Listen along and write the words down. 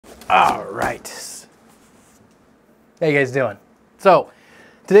All right. How you guys doing? So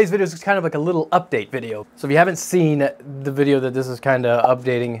today's video is kind of like a little update video. So if you haven't seen the video that this is kind of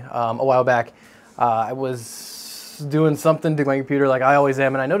updating a while back, I was doing something to my computer like I always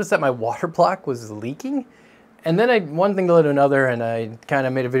am, and I noticed that my water block was leaking. And then one thing led to another, and I kind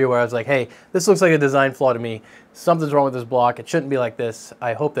of made a video where I was like, hey, this looks like a design flaw to me. Something's wrong with this block. It shouldn't be like this.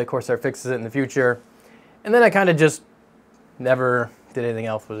 I hope that Corsair fixes it in the future. And then I kind of just never did anything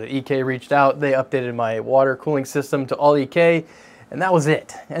else with it. EK reached out. They updated my water cooling system to all EK, and that was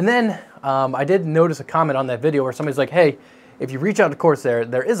it. And then I did notice a comment on that video where somebody's like, hey, if you reach out to Corsair,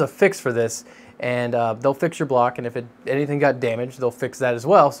 there is a fix for this, and they'll fix your block, and if anything got damaged, they'll fix that as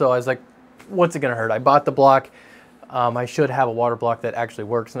well. So I was like, what's it gonna hurt? I bought the block. I should have a water block that actually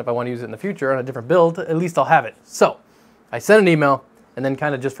works, and if I want to use it in the future on a different build, at least I'll have it. So I sent an email and then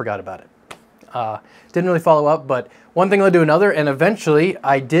kind of just forgot about it. Didn't really follow up, but one thing led to another, and eventually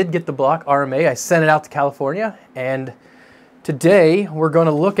I did get the block RMA. I sent it out to California, and today we're going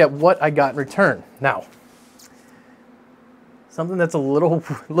to look at what I got in return. Now, something that's a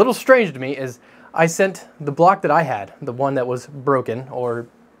little strange to me is I sent the block that I had, the one that was broken or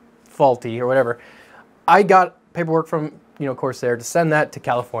faulty or whatever. I got paperwork from Corsair to send that to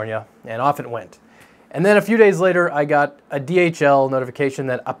California, and off it went. And then a few days later, I got a DHL notification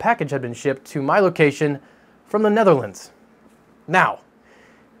that a package had been shipped to my location from the Netherlands. Now,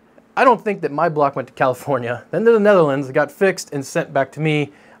 I don't think that my block went to California, then to the Netherlands, got fixed and sent back to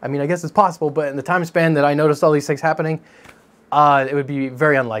me. I mean, I guess it's possible, but in the time span that I noticed all these things happening, it would be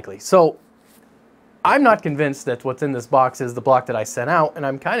very unlikely. So I'm not convinced that what's in this box is the block that I sent out, and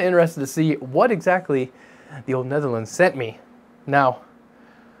I'm kind of interested to see what exactly the old Netherlands sent me. Now,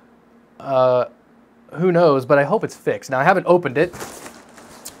 who knows, but I hope it's fixed. Now, I haven't opened it.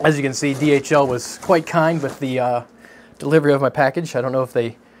 As you can see, DHL was quite kind with the delivery of my package. I don't know if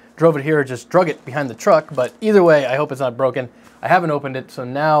they drove it here or just drug it behind the truck, but either way, I hope it's not broken. I haven't opened it, so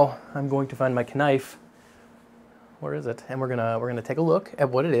now I'm going to find my knife. Where is it? And we're gonna take a look at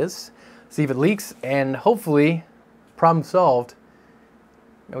what it is, see if it leaks, and hopefully, problem solved,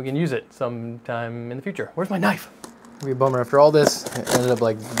 and we can use it sometime in the future. Where's my knife? It'll be a bummer after all this. It ended up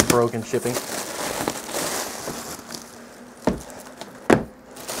like broken shipping.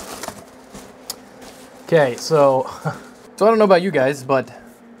 Okay, so I don't know about you guys, but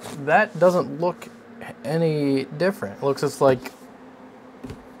that doesn't look any different. It looks just like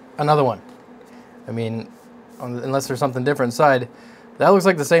another one. I mean, unless there's something different inside, that looks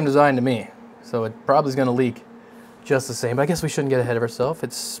like the same design to me. So it probably is going to leak just the same. But I guess we shouldn't get ahead of ourselves.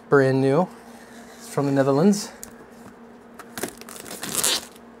 It's brand new. It's from the Netherlands.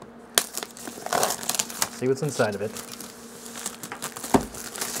 See what's inside of it.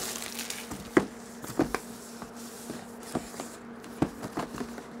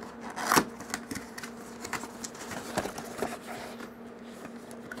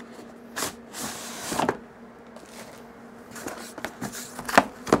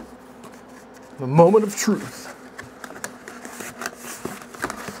 The moment of truth.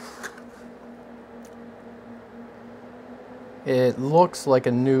 It looks like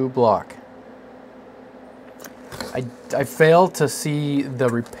a new block. I failed to see the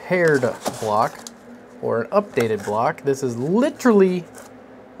repaired block or an updated block. This is literally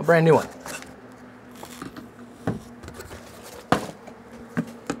a brand new one.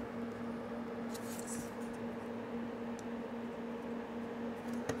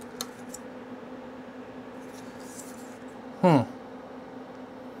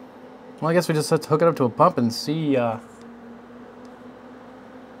 Well, I guess we just have to hook it up to a pump and see what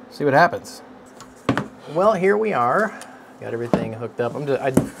happens. Well, here we are. Got everything hooked up.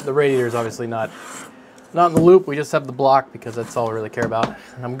 The radiator is obviously not in the loop. We just have the block because that's all we really care about.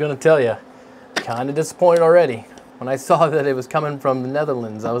 And I'm gonna tell you, kind of disappointed already. When I saw that it was coming from the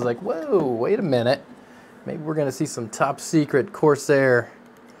Netherlands, I was like, whoa, wait a minute. Maybe we're gonna see some top secret Corsair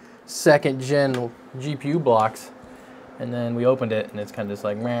 2nd gen GPU blocks. And then we opened it and it's kind of just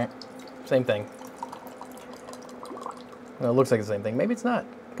like, meh. Same thing. Well, it looks like the same thing. Maybe it's not.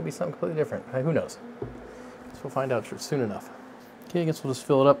 It could be something completely different. Who knows? Guess we'll find out soon enough. Okay, I guess we'll just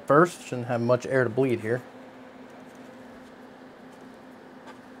fill it up first. Shouldn't have much air to bleed here.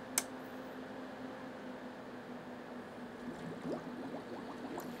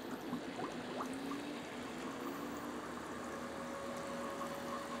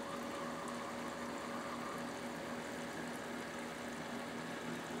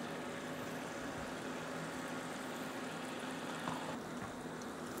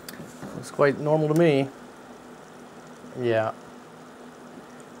 Looks quite normal to me. Yeah.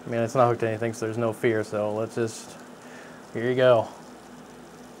 I mean, it's not hooked to anything, so there's no fear, so let's just... Here you go.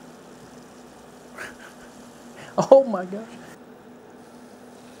 my gosh.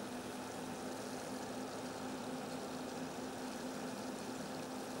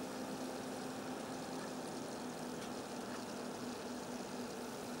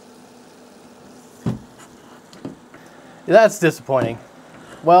 That's disappointing.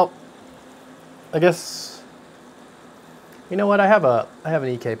 Well, I guess, you know what? I have an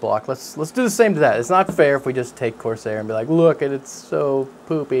EK block. Let's do the same to that. It's not fair if we just take Corsair and be like, look, it's so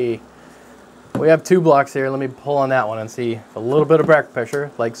poopy. We have 2 blocks here. Let me pull on that one and see if a little bit of back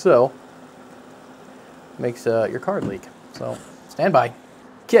pressure, like so, makes your card leak. So stand by.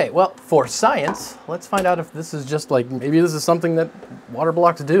 Okay, well, for science, let's find out if this is just like, maybe this is something that water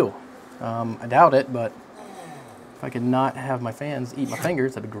blocks do. I doubt it, but if I could not have my fans eat my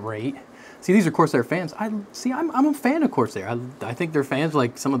fingers, that'd be great. See, these are Corsair fans. I'm a fan of Corsair. I think they're fans,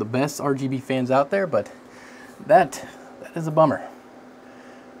 like some of the best RGB fans out there, but that is a bummer.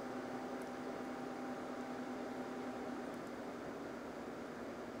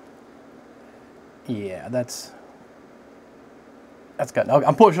 Yeah, that's got.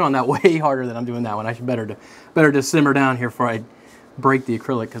 I'm pushing on that way harder than I'm doing that one. I should better to simmer down here before I break the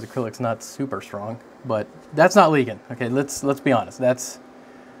acrylic, because acrylic's not super strong. But that's not leaking. Okay, let's be honest. That's,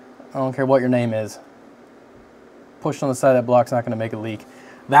 I don't care what your name is. Pushing on the side of that block's not going to make it leak.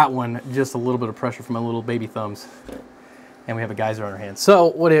 That one, just a little bit of pressure from my little baby thumbs, and we have a geyser on our hands. So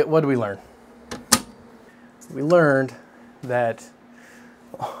what did we learn? We learned that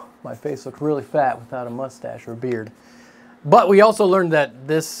my face looked really fat without a mustache or a beard. But we also learned that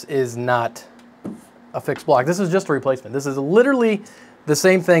this is not a fixed block. This is just a replacement. This is literally the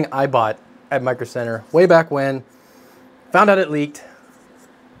same thing I bought at Micro Center way back when. Found out it leaked.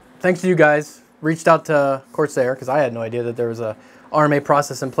 Thanks to you guys. Reached out to Corsair because I had no idea that there was a RMA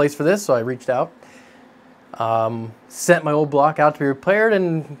process in place for this, so I reached out. Sent my old block out to be repaired,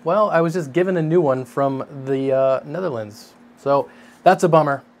 and well, I was just given a new one from the Netherlands. So that's a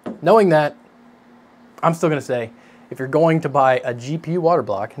bummer. Knowing that, I'm still gonna say, if you're going to buy a GPU water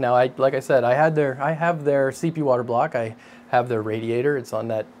block, now like I said, I have their CPU water block. I have their radiator. It's on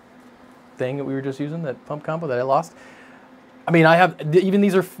that thing that we were just using, that pump combo that I lost. I mean, I have, even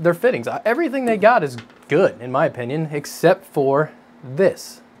these are their fittings. Everything they got is good, in my opinion, except for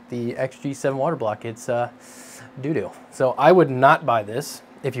this, the XG7 water block. It's doo-doo. So I would not buy this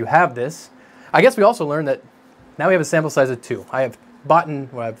if you have this. I guess we also learned that now we have a sample size of 2. I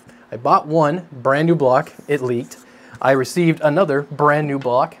bought one brand new block, it leaked. I received another brand new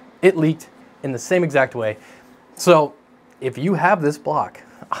block, it leaked in the same exact way. So if you have this block,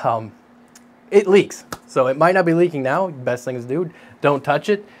 it leaks. So it might not be leaking now. Best thing is, dude, don't touch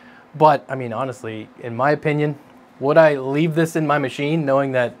it. But I mean, honestly, in my opinion, would I leave this in my machine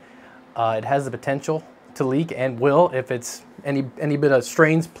knowing that it has the potential to leak and will if it's any bit of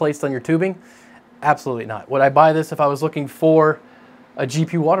strains placed on your tubing? Absolutely not. Would I buy this if I was looking for a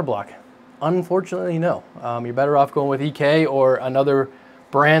GPU water block? Unfortunately, no. You're better off going with EK or another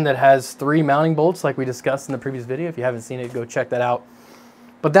brand that has 3 mounting bolts like we discussed in the previous video. If you haven't seen it, go check that out.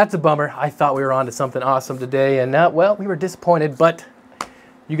 But that's a bummer. I thought we were on to something awesome today, and well, we were disappointed, but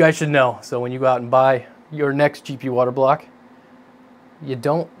you guys should know. So when you go out and buy your next GPU water block, you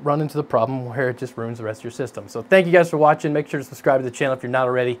don't run into the problem where it just ruins the rest of your system. So thank you guys for watching. Make sure to subscribe to the channel if you're not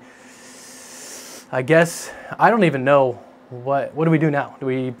already. I guess, I don't even know, what do we do now? Do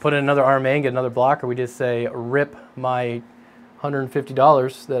we put in another RMA and get another block, or we just say rip my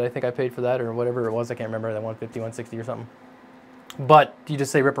 $150 that I think I paid for that, or whatever it was, I can't remember, that 150, 160 or something. But do you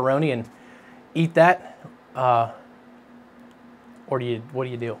just say ripperoni and eat that, or what do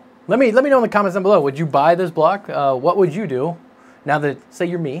you do? Let me know in the comments down below. Would you buy this block? What would you do now that, say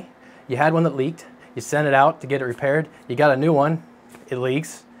you're me, you had one that leaked, you sent it out to get it repaired, you got a new one, it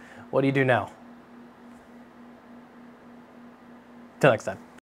leaks. What do you do now? Till next time.